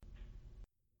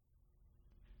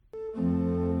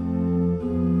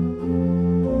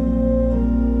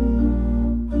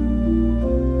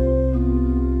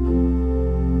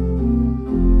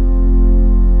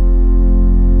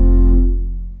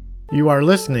are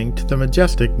listening to the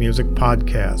Majestic Music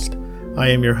Podcast. I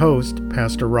am your host,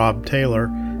 Pastor Rob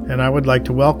Taylor, and I would like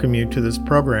to welcome you to this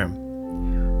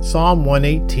program. Psalm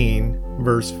 118,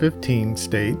 verse 15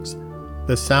 states,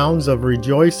 "The sounds of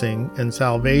rejoicing and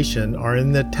salvation are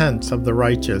in the tents of the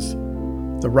righteous.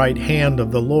 The right hand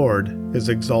of the Lord is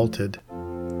exalted."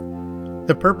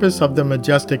 The purpose of the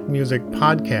Majestic Music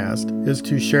Podcast is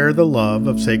to share the love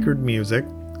of sacred music,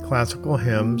 classical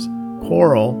hymns,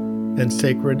 choral, and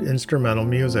sacred instrumental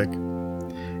music.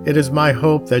 It is my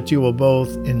hope that you will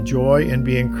both enjoy and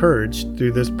be encouraged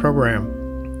through this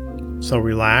program. So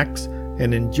relax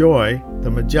and enjoy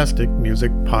the Majestic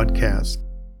Music Podcast.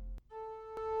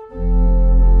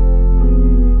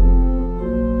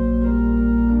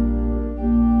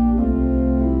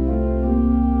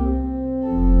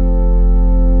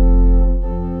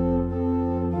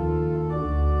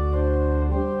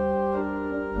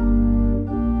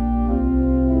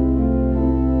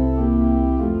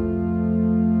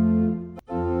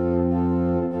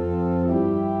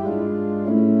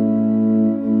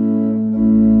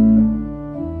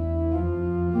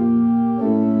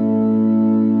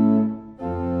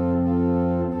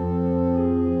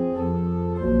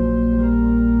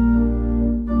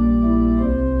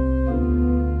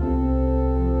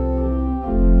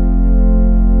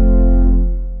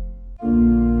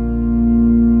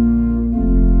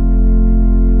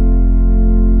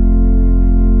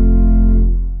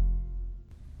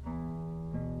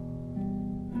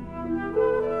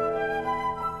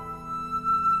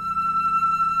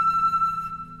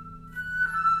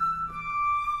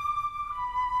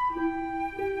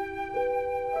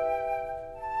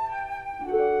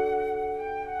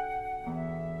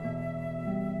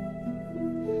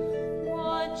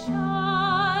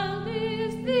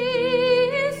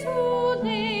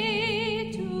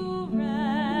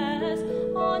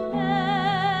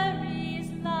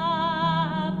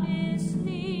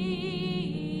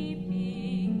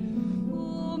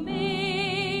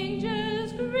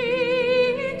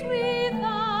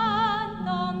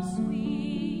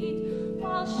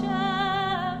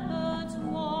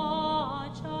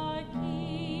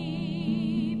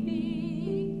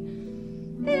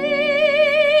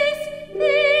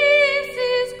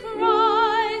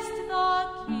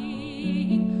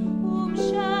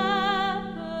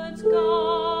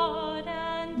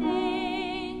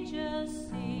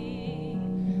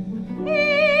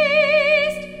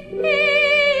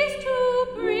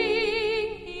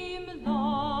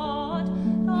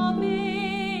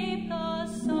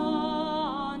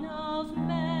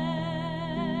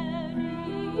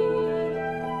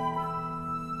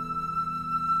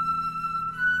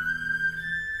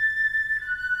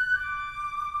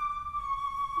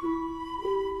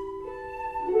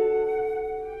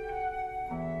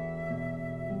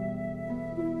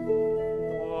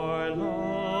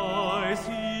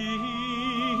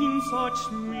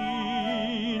 Such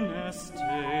mean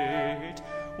estate,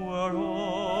 where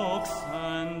ox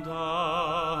and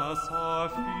ass are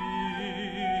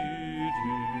feeding,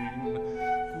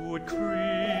 good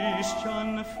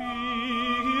Christian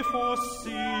fee for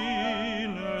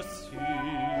sinners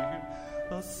hear,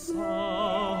 the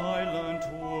silent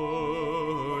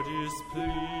word is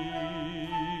pleading.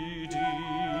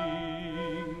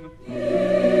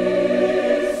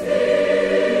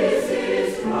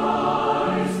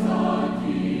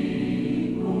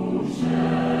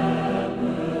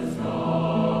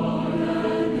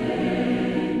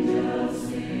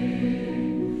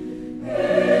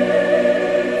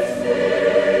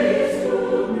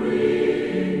 To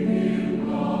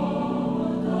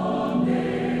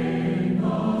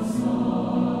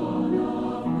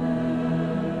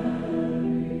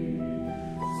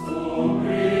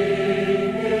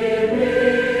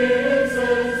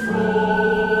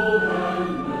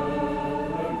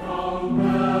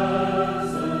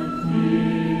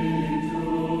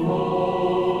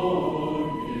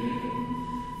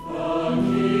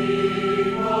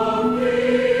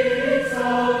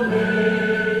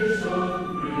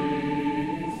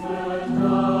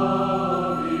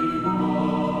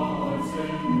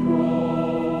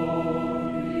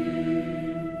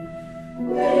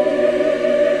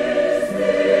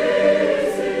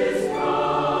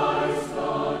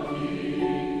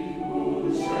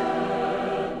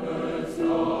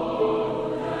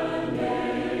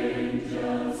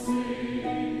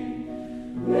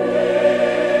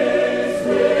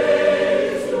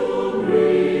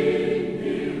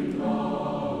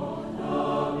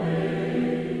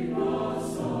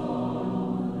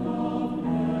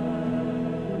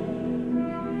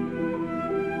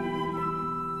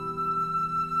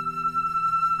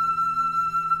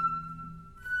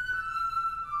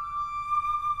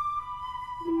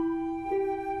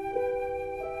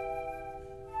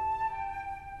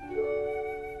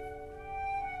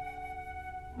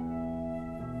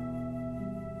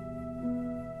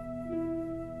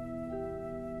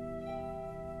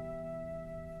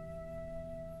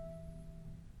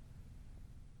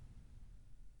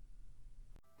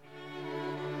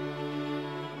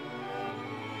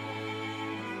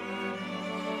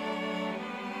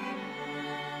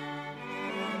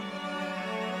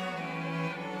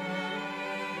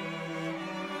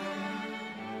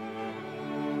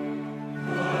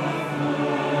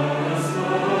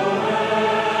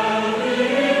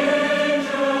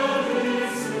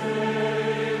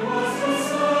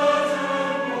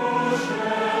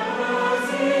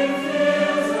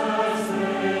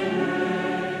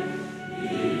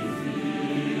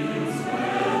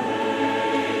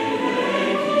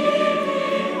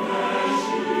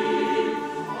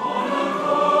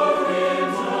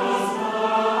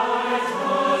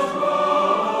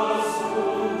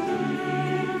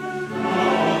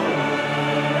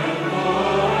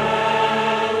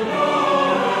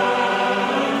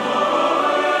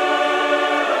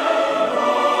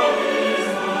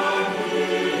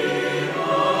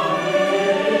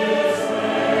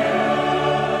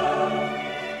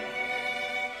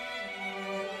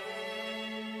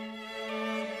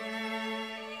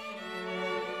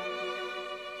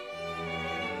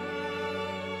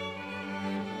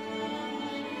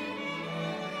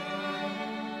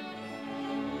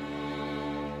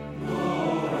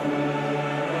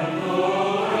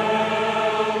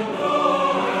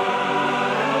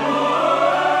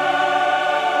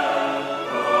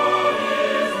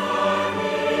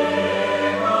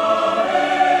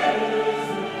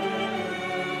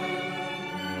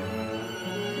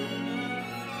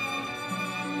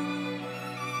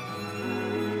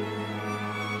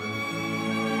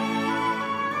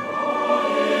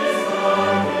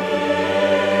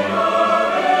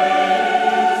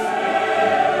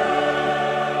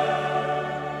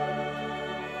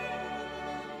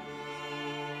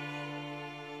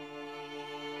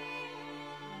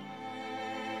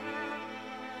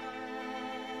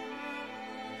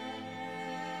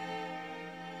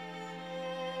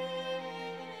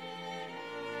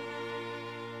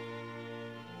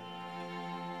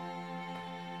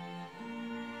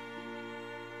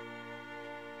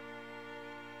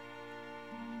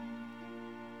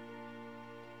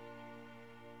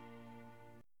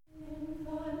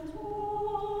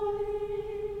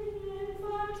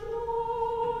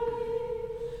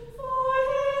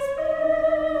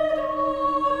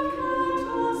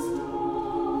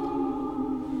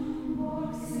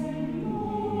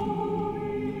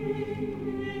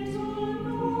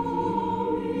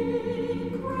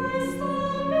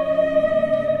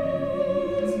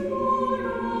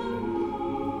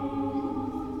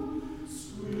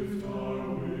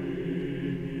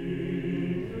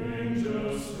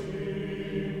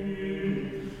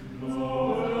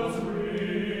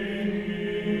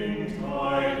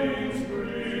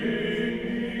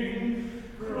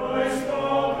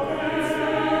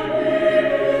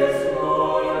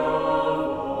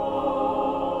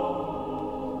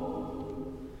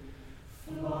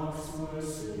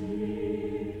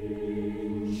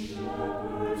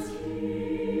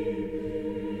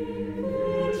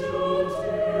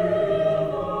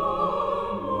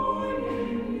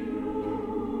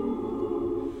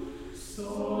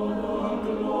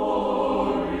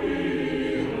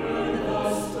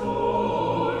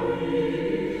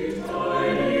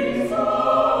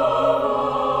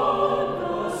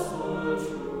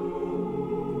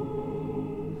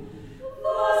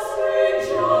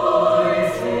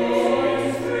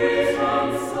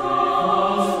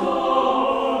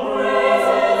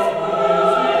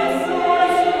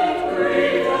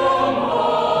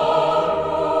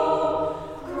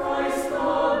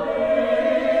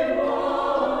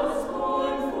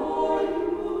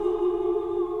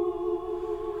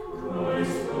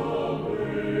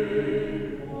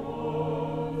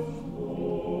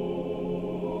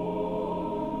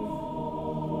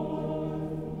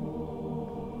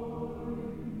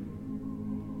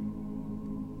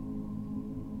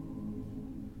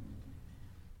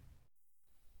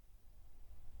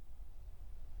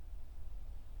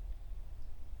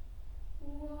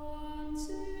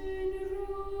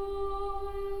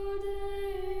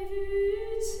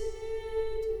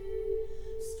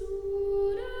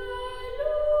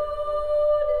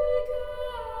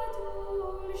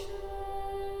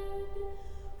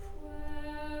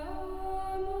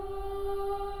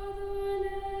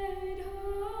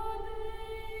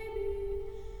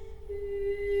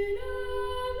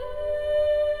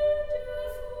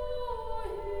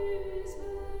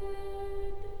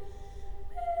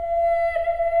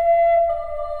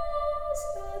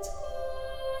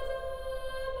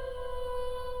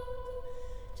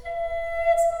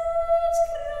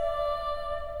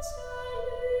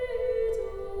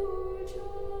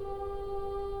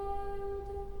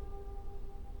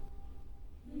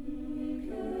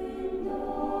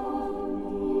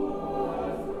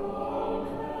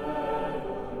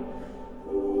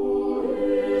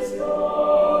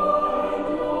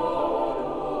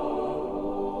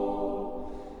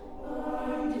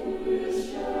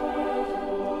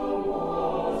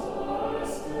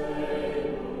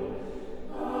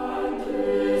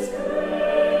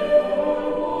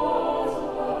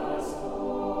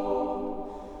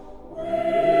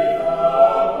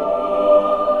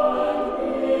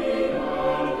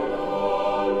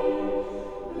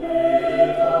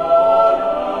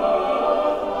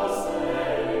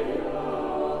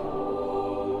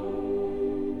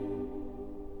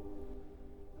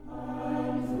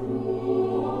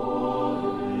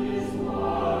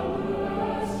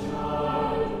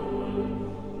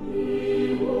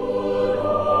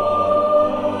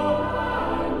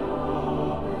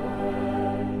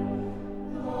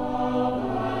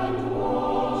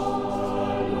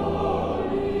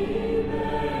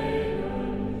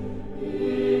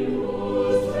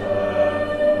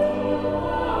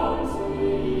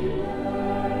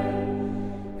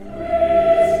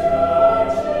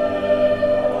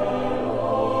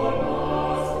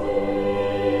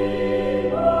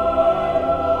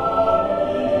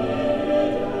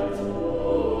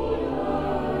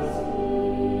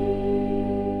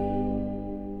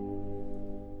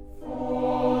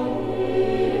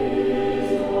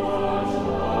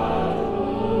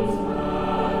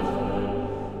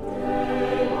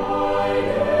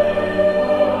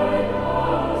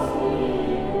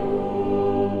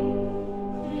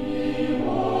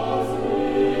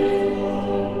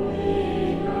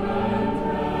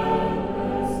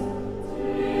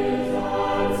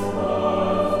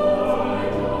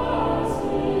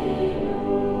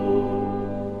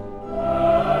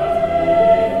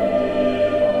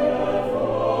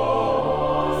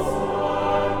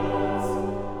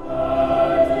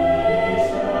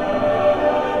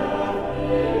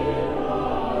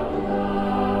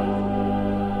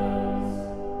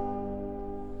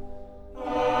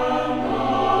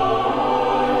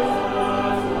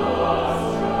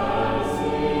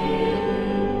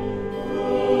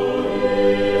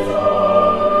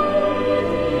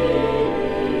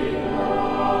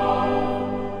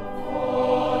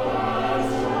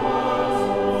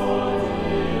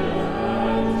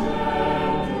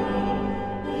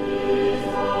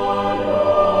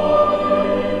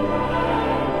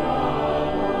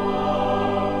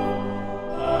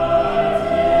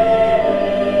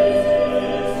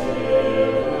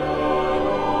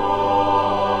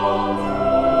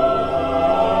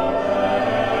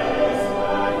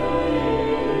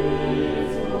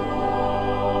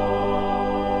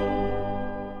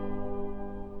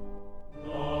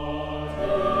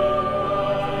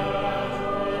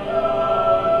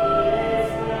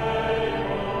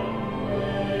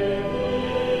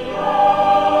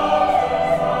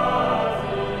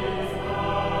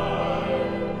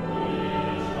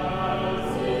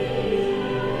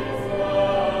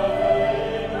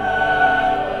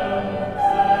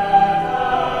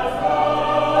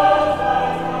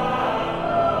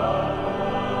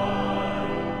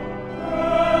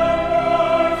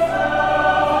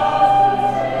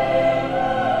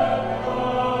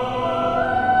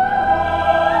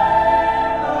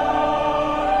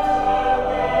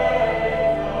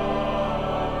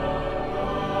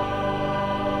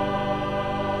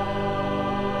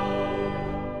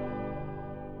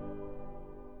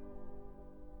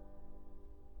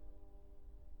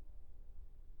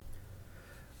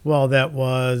Well, that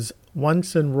was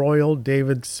Once in Royal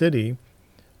David City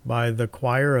by the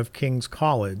Choir of King's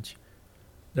College,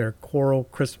 their choral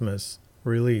Christmas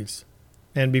release.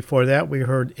 And before that, we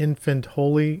heard Infant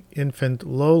Holy, Infant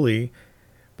Lowly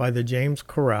by the James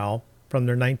Chorale from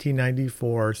their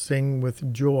 1994 Sing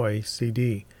with Joy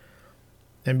CD.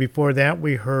 And before that,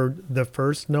 we heard The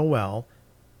First Noel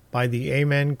by the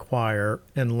Amen Choir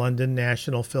and London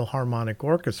National Philharmonic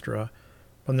Orchestra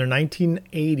from their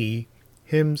 1980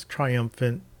 Hymns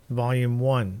Triumphant Volume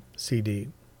 1 CD.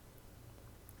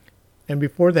 And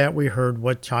before that, we heard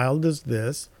What Child Is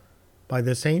This by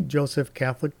the St. Joseph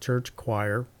Catholic Church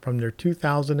Choir from their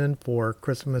 2004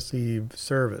 Christmas Eve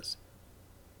service.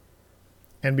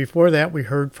 And before that, we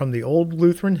heard from the Old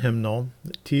Lutheran Hymnal,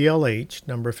 TLH,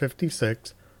 number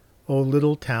 56, O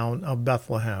Little Town of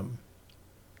Bethlehem.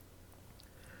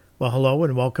 Well, hello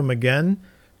and welcome again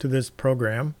to this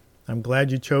program. I'm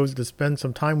glad you chose to spend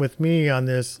some time with me on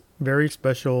this very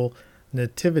special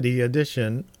Nativity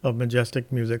edition of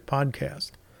Majestic Music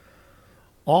Podcast.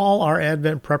 All our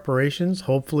Advent preparations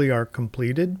hopefully are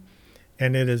completed,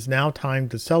 and it is now time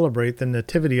to celebrate the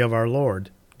Nativity of our Lord,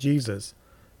 Jesus,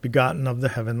 begotten of the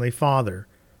Heavenly Father,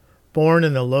 born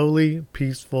in the lowly,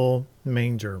 peaceful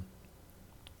manger.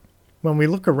 When we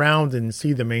look around and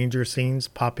see the manger scenes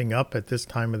popping up at this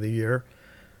time of the year,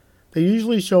 they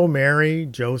usually show Mary,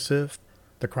 Joseph,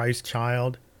 the Christ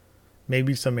child,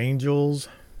 maybe some angels,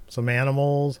 some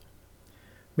animals.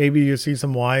 Maybe you see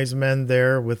some wise men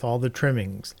there with all the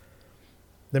trimmings.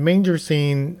 The manger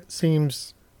scene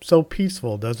seems so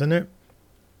peaceful, doesn't it?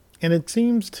 And it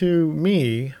seems to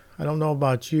me, I don't know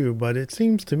about you, but it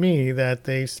seems to me that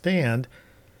they stand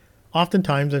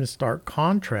oftentimes in stark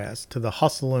contrast to the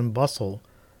hustle and bustle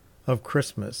of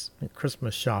Christmas and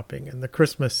Christmas shopping and the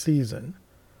Christmas season.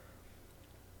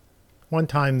 One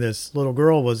time this little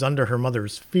girl was under her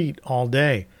mother's feet all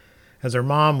day as her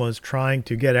mom was trying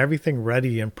to get everything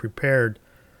ready and prepared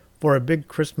for a big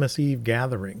Christmas Eve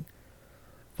gathering.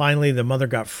 Finally, the mother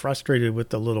got frustrated with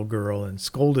the little girl and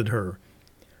scolded her.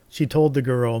 She told the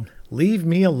girl, "Leave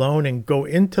me alone and go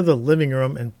into the living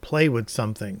room and play with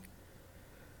something."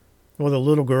 Well, the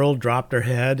little girl dropped her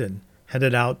head and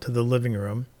headed out to the living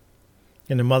room,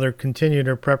 and the mother continued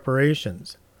her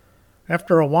preparations.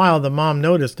 After a while, the mom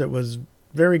noticed it was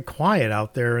very quiet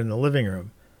out there in the living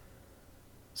room.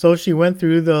 So she went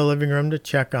through the living room to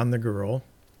check on the girl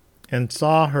and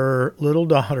saw her little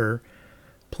daughter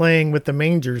playing with the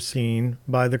manger scene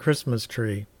by the Christmas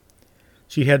tree.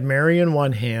 She had Mary in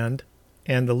one hand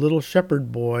and the little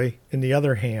shepherd boy in the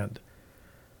other hand.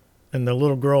 And the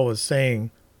little girl was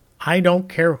saying, "I don't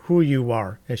care who you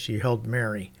are," as she held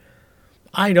Mary.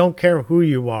 "I don't care who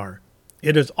you are.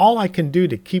 It is all I can do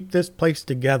to keep this place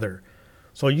together.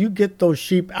 So you get those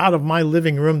sheep out of my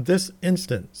living room this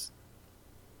instant."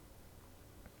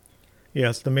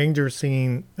 Yes, the manger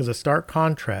scene is a stark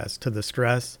contrast to the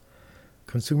stress,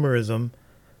 consumerism,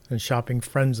 and shopping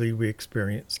frenzy we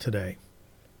experience today.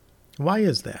 Why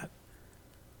is that?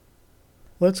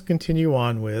 Let's continue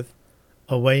on with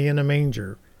Away in a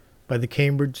Manger by the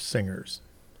Cambridge Singers.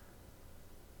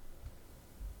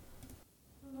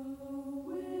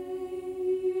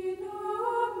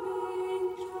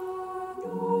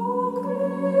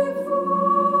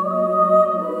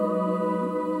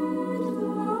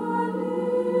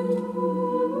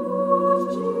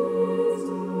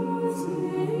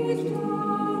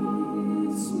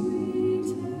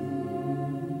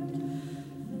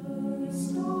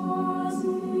 Stars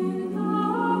in the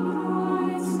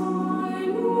bright sky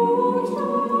looked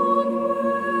down.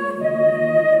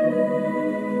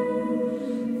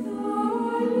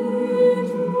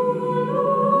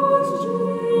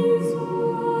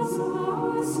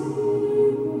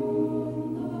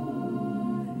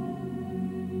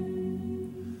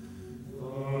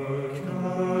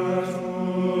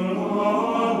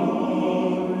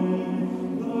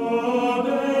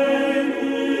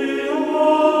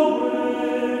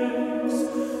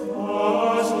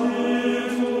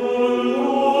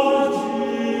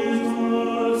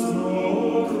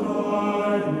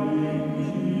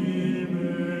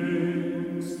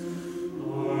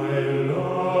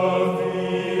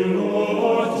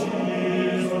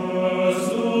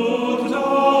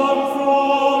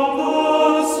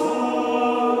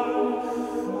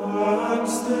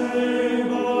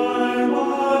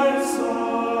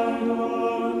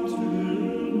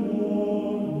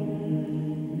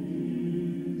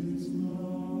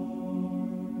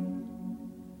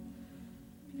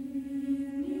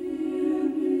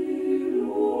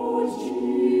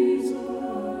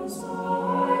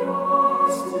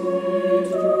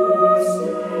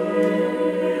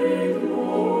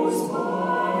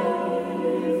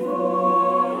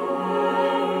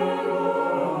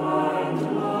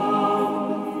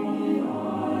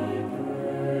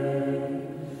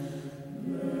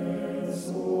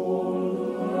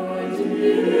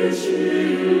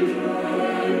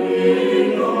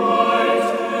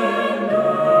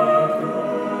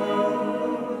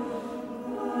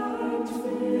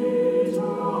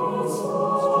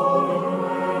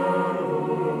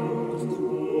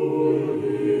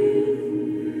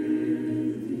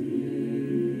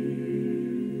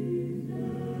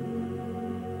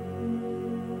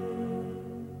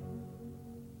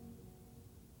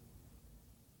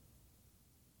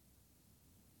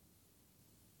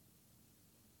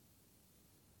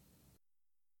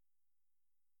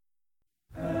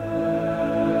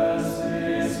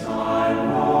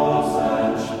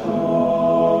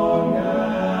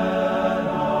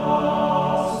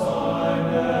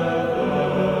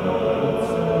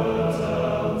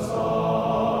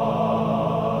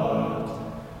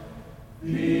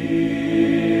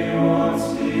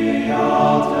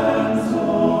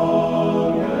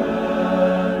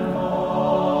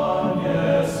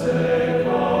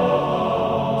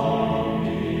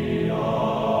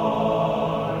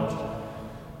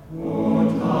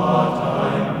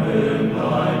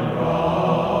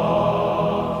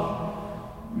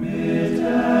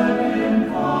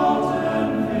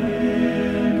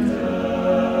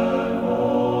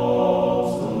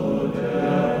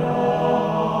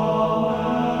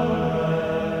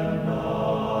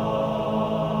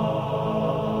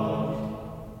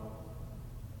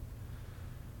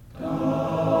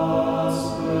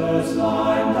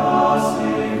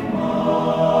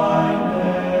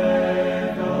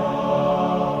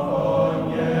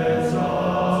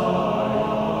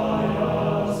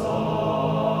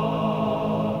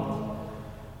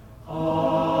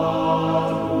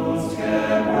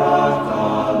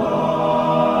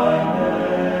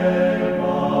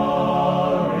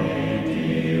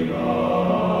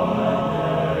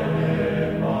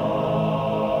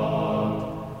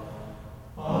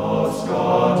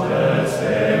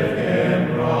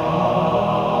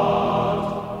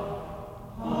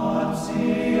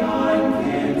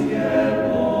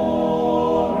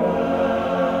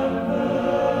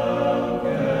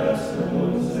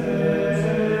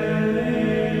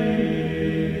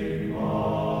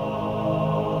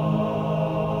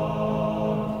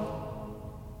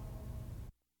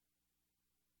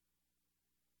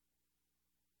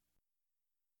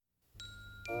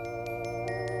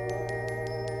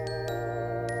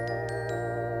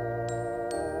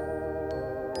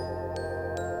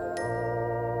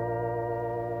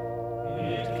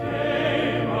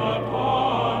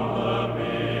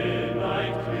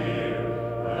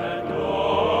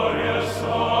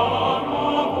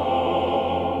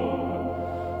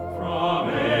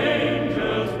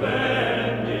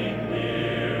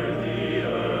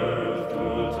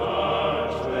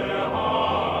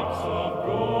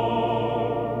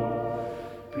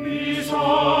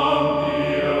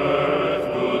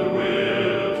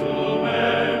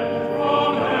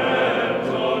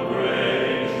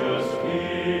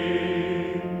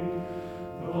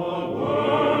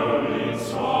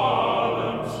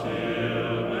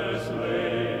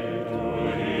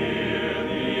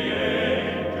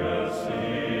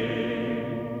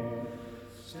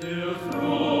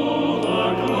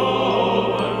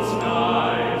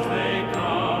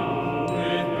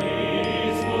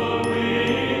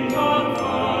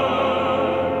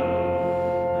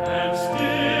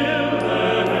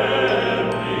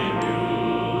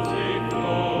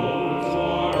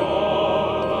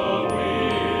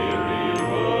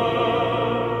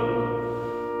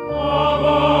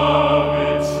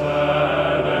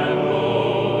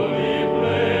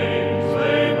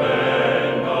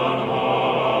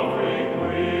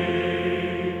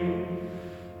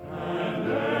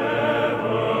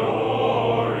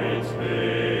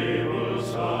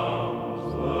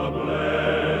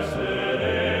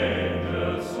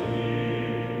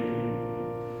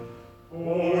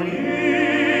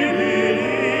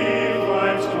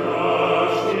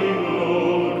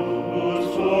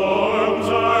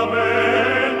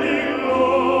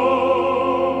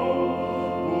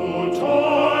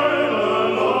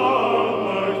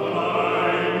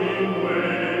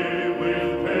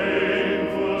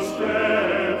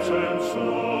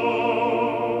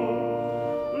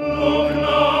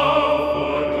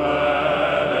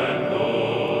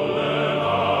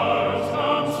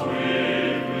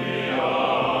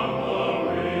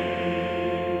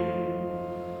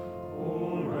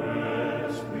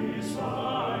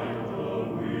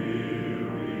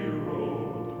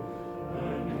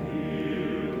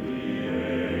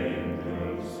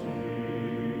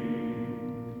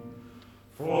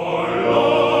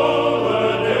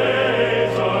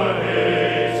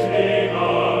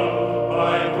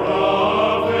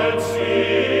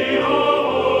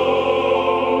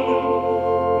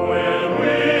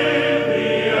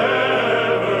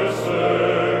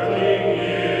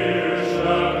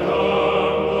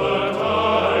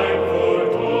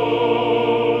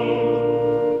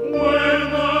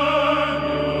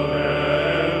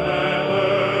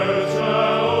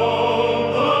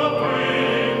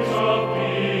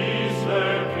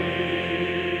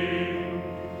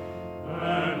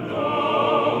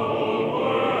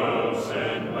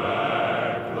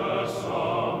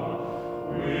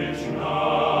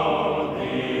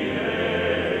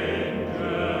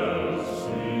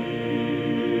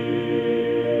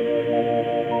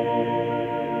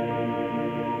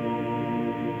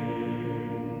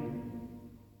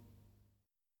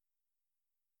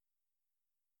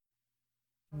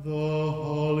 The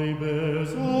holly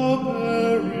bears a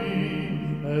berry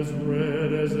as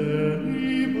red as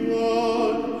any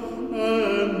blood,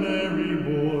 and Mary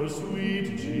bore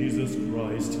sweet Jesus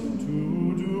Christ to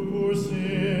do poor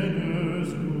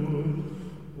sinners good.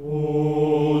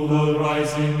 Oh, the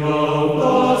rising of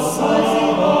the sun,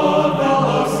 and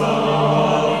the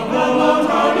sun, and the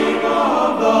turning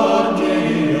of the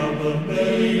day of the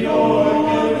May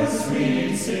organ is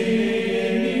sweet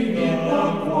singing in the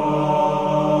choir.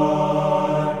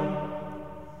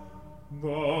 The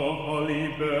holly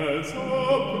bears a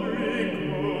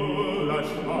prickle as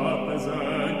sharp as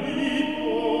any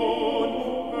thorn,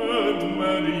 and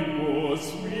Mary bore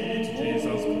sweet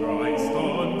Jesus Christ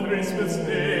on Christmas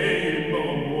Day in the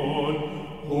morn.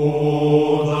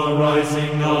 Oh, the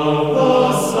rising of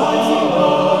the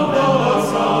sun, and the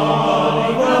sun,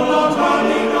 and the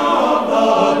turning of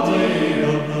the day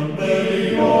of the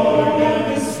May organ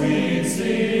is sweet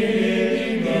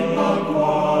singing in the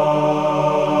choir.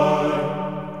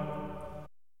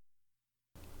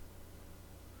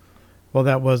 Well,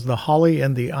 that was The Holly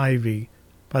and the Ivy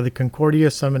by the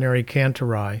Concordia Seminary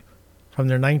Cantori from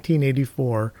their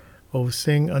 1984 O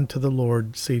Sing Unto the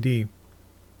Lord CD.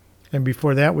 And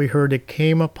before that we heard It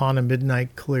Came Upon a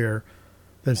Midnight Clear,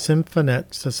 the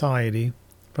Symphonette Society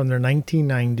from their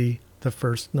 1990 The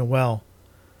First Noel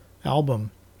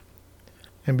album.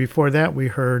 And before that we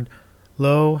heard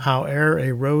Lo, Howe'er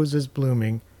a Rose is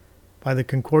Blooming by the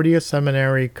Concordia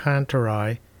Seminary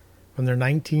Cantori from their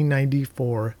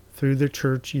 1994 Through the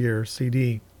Church Year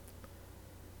CD.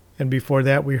 And before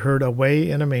that we heard Away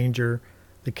in a Manger,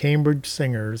 the Cambridge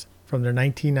Singers from their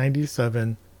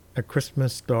 1997 A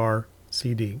Christmas Star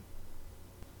CD.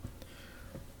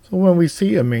 So when we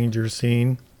see a manger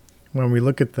scene, when we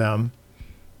look at them,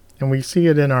 and we see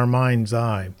it in our mind's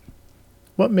eye,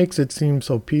 what makes it seem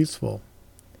so peaceful?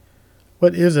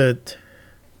 What is it?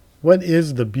 What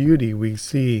is the beauty we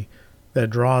see that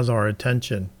draws our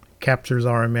attention, captures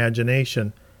our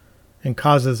imagination, and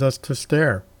causes us to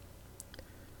stare?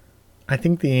 I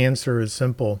think the answer is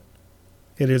simple.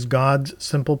 It is God's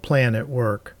simple plan at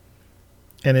work,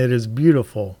 and it is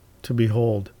beautiful to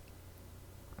behold.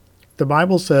 The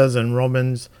Bible says in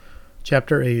Romans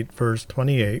chapter 8, verse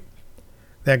 28,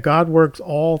 that God works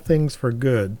all things for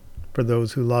good for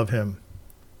those who love him.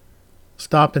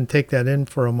 Stop and take that in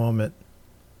for a moment.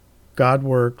 God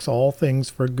works all things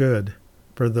for good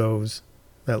for those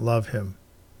that love him.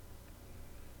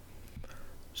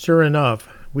 Sure enough,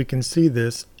 we can see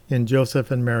this in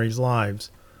Joseph and Mary's lives.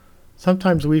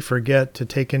 Sometimes we forget to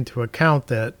take into account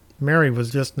that Mary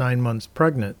was just 9 months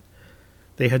pregnant.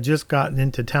 They had just gotten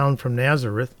into town from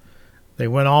Nazareth. They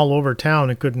went all over town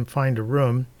and couldn't find a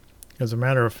room. As a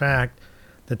matter of fact,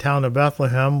 the town of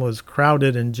Bethlehem was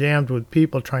crowded and jammed with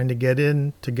people trying to get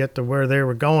in to get to where they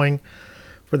were going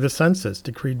for the census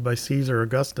decreed by Caesar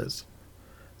Augustus.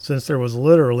 Since there was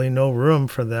literally no room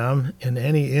for them in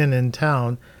any inn in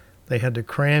town, they had to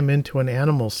cram into an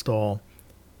animal stall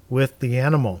with the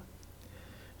animal.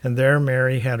 And there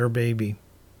Mary had her baby.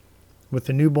 With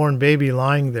the newborn baby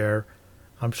lying there,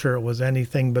 I'm sure it was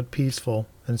anything but peaceful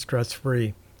and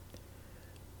stress-free.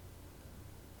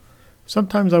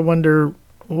 Sometimes I wonder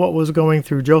what was going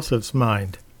through Joseph's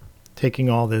mind, taking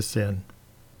all this in.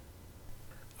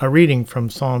 A reading from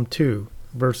Psalm 2,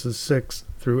 verses 6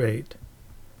 through 8.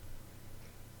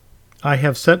 I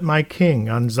have set my king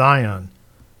on Zion,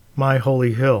 my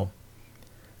holy hill.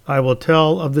 I will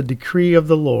tell of the decree of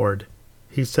the Lord.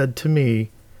 He said to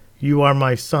me, You are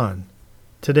my son.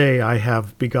 Today I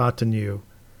have begotten you.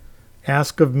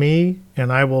 Ask of me,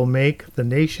 and I will make the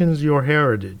nations your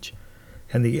heritage,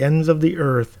 and the ends of the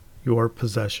earth your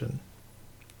possession.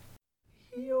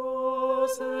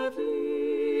 Joseph,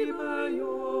 lieber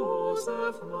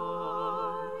Joseph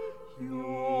mein,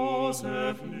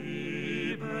 Joseph,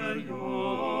 lieber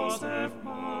Joseph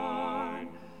mein,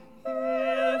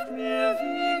 hilf mir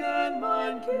wiegen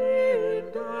mein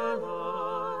Kinderlein,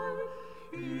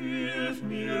 hilf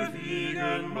mir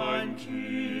wiegen mein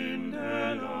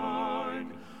Kinderlein,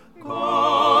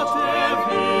 Gott der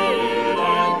Willen,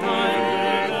 dein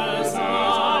Wille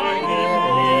sei im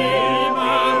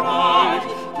Himmelreich,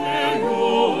 der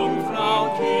Jungfrau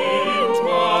Kind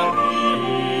Maria.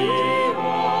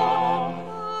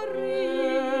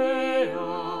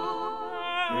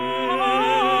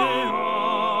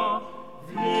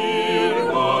 Wir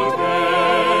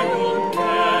wollen und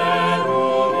kennen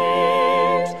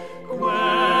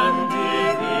quem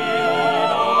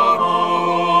divina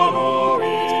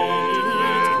volorit,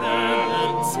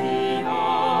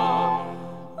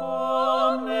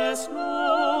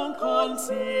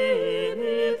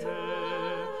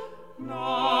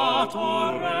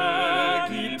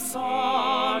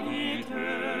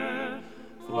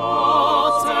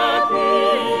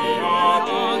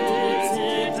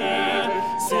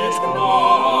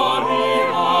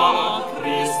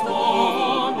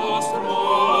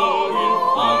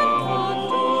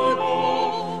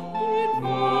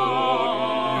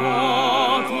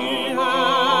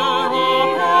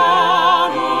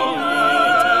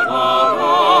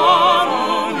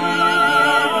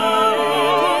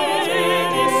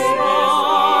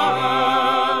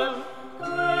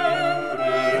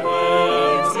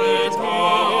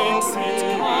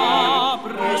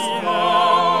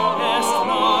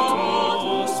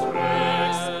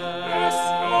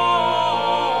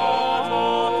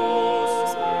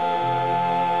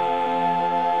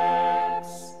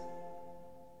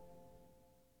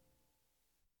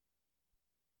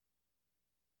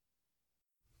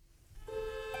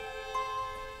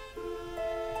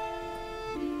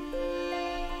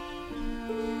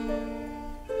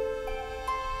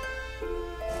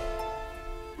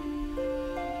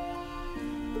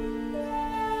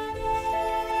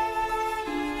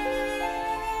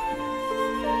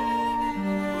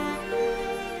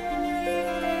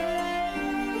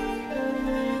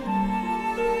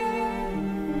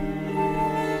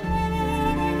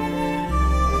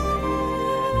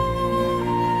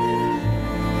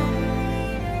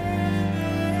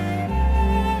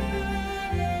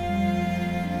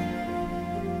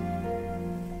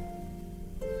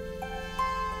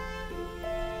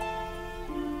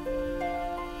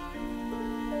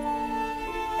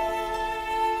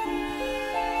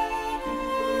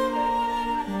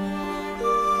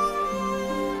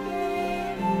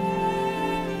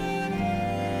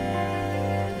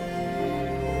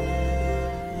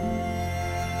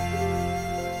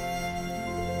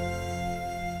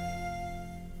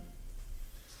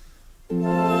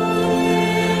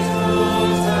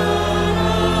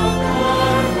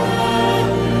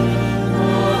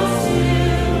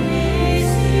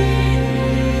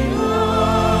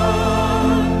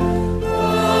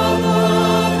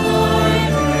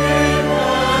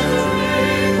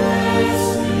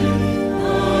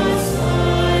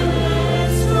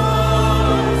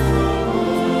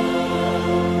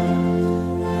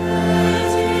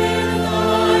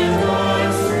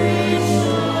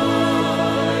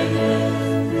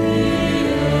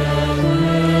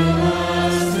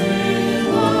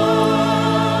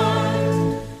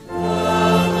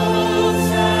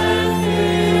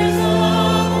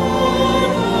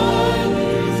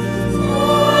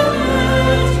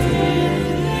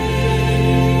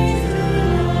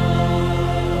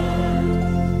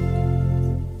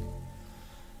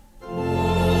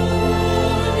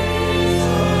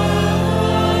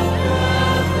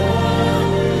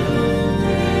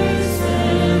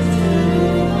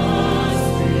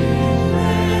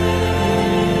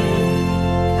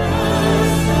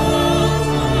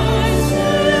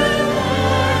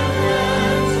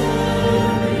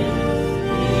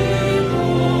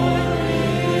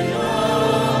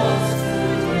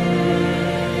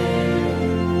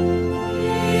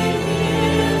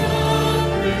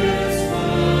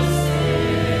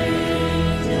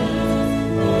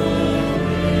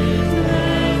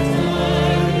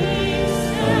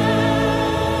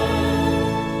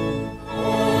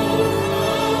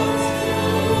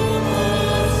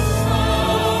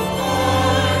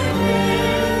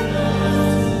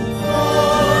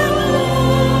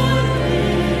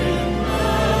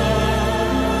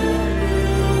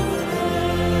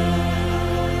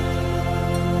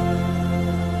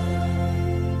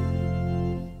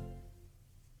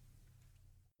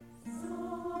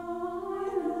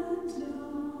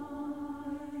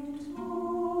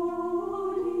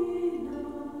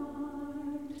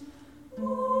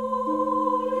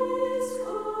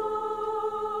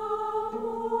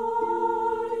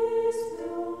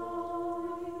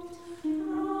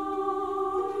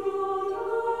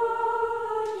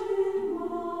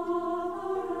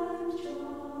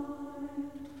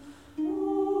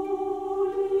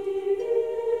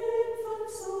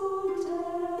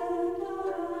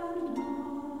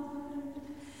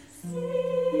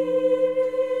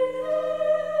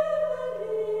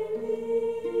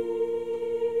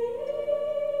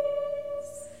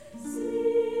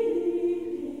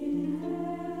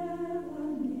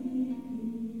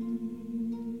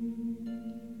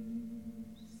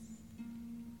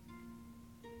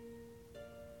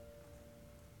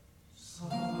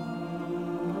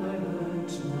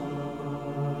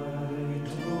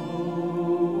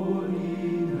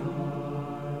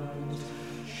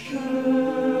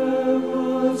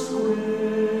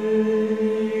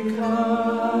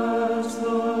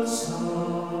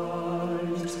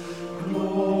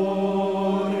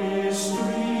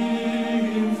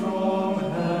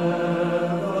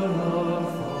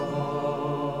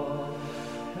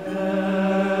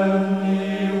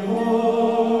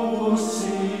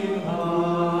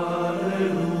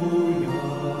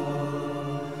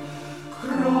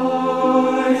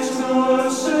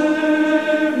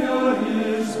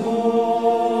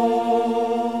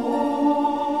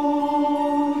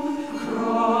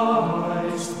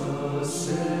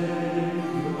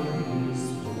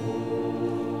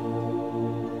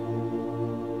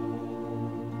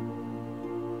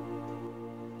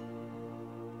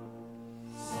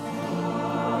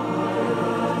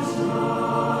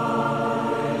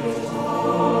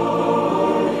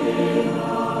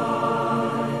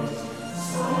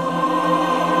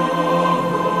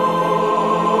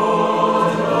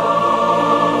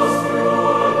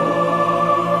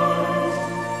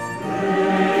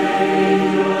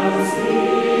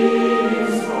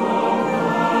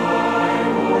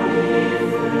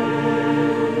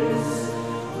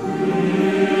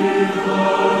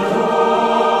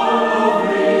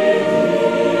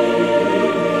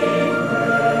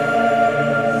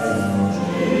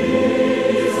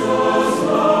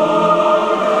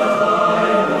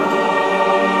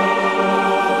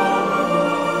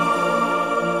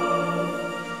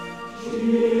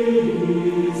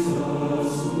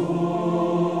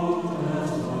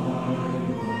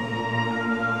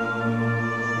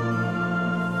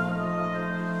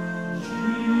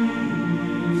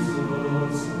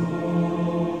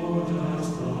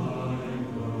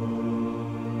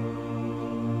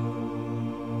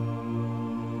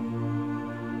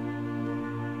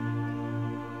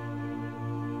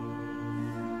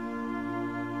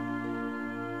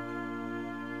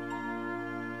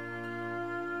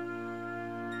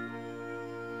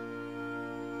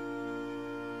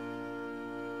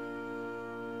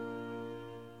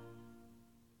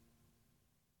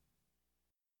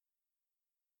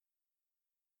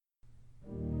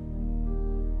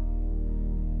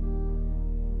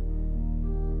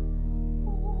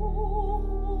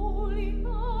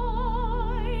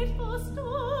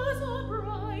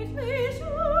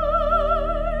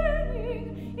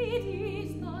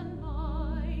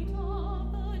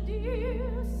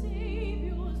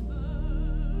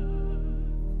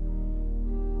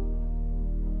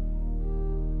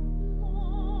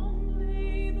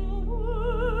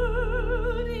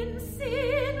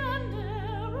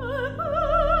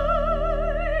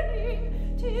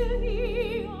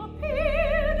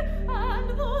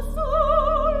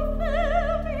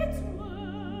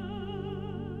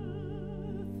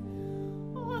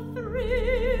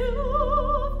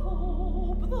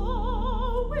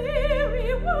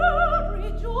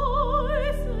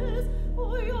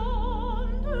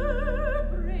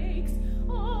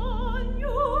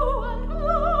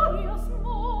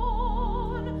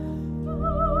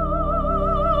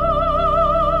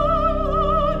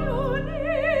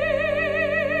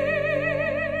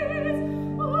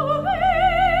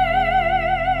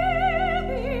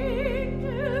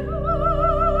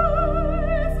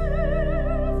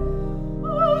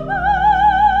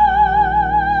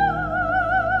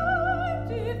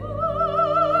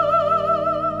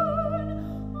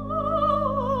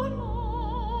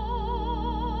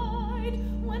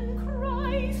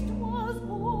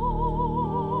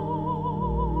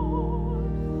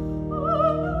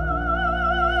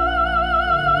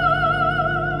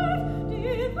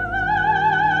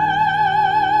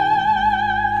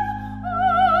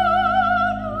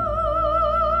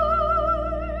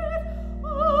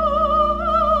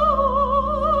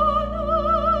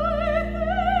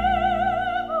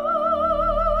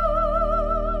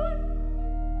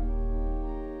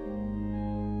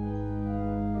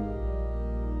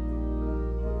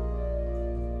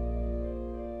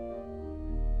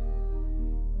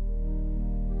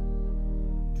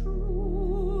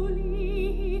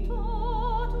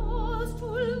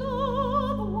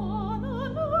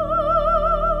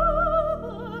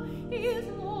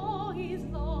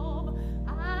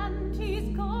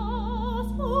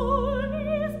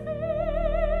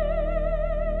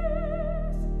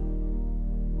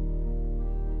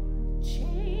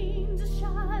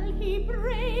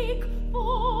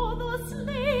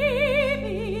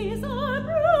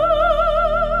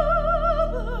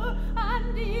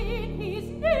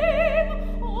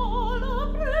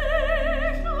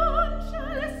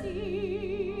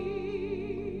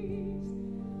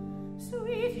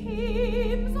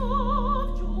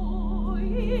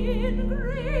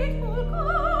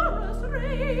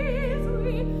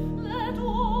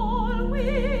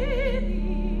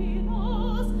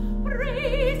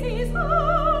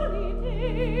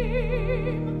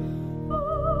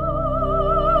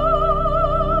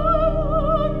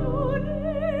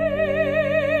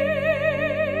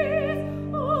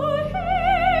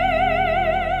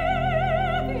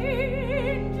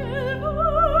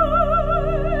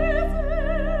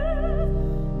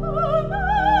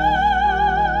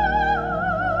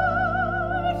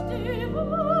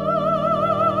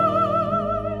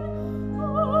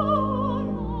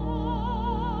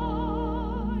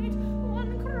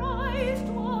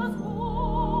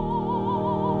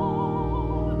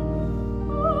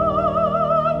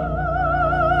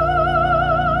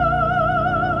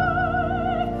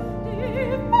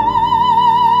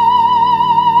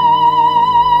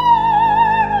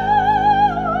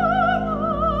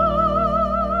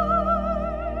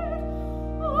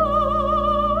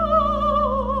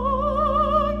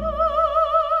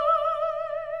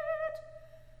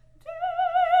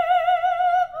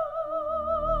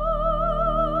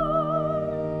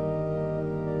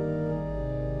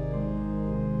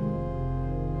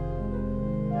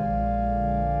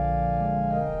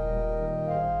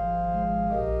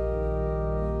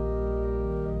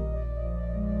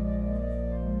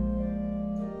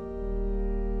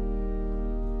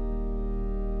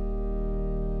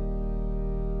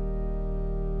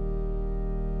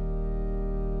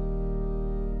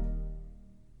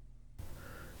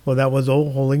 Well, that was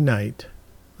O Holy Night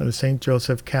of the St.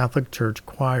 Joseph Catholic Church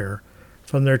Choir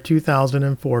from their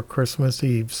 2004 Christmas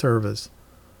Eve service.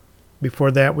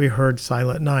 Before that, we heard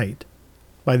Silent Night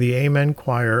by the Amen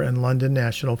Choir and London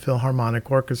National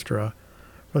Philharmonic Orchestra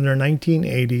from their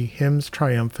 1980 Hymns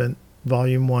Triumphant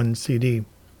Volume 1 CD.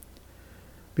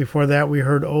 Before that, we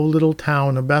heard O Little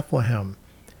Town of Bethlehem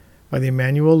by the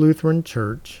Emmanuel Lutheran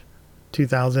Church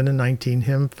 2019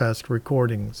 Hymn Fest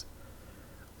recordings.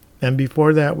 And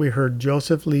before that, we heard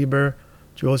Joseph Lieber,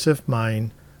 Joseph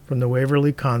Mine from the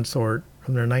Waverly Consort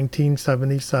from their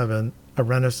 1977 A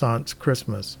Renaissance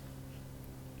Christmas.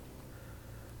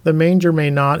 The manger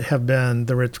may not have been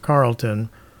the Ritz-Carlton,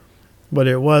 but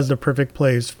it was the perfect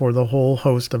place for the whole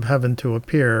host of heaven to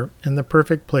appear, and the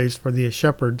perfect place for the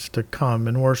shepherds to come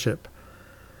and worship.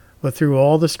 But through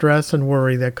all the stress and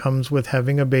worry that comes with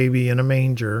having a baby in a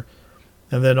manger,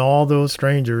 and then all those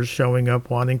strangers showing up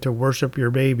wanting to worship your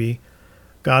baby,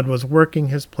 God was working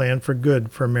his plan for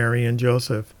good for Mary and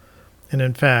Joseph, and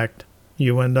in fact,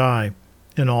 you and I,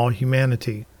 and all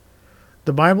humanity.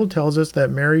 The Bible tells us that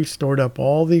Mary stored up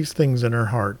all these things in her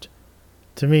heart.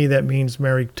 To me, that means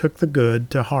Mary took the good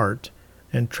to heart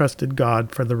and trusted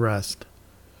God for the rest.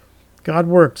 God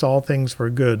works all things for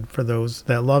good for those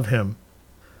that love him.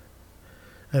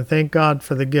 And thank God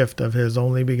for the gift of his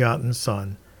only begotten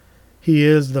Son. He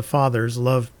is the Father's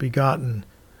love begotten,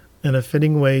 and a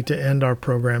fitting way to end our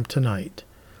program tonight.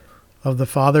 Of the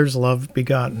Father's love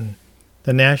begotten,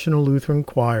 the National Lutheran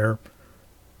Choir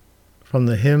from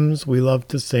the Hymns We Love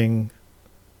to Sing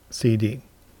CD.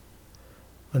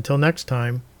 Until next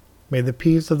time, may the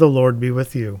peace of the Lord be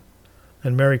with you,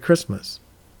 and Merry Christmas.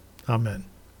 Amen.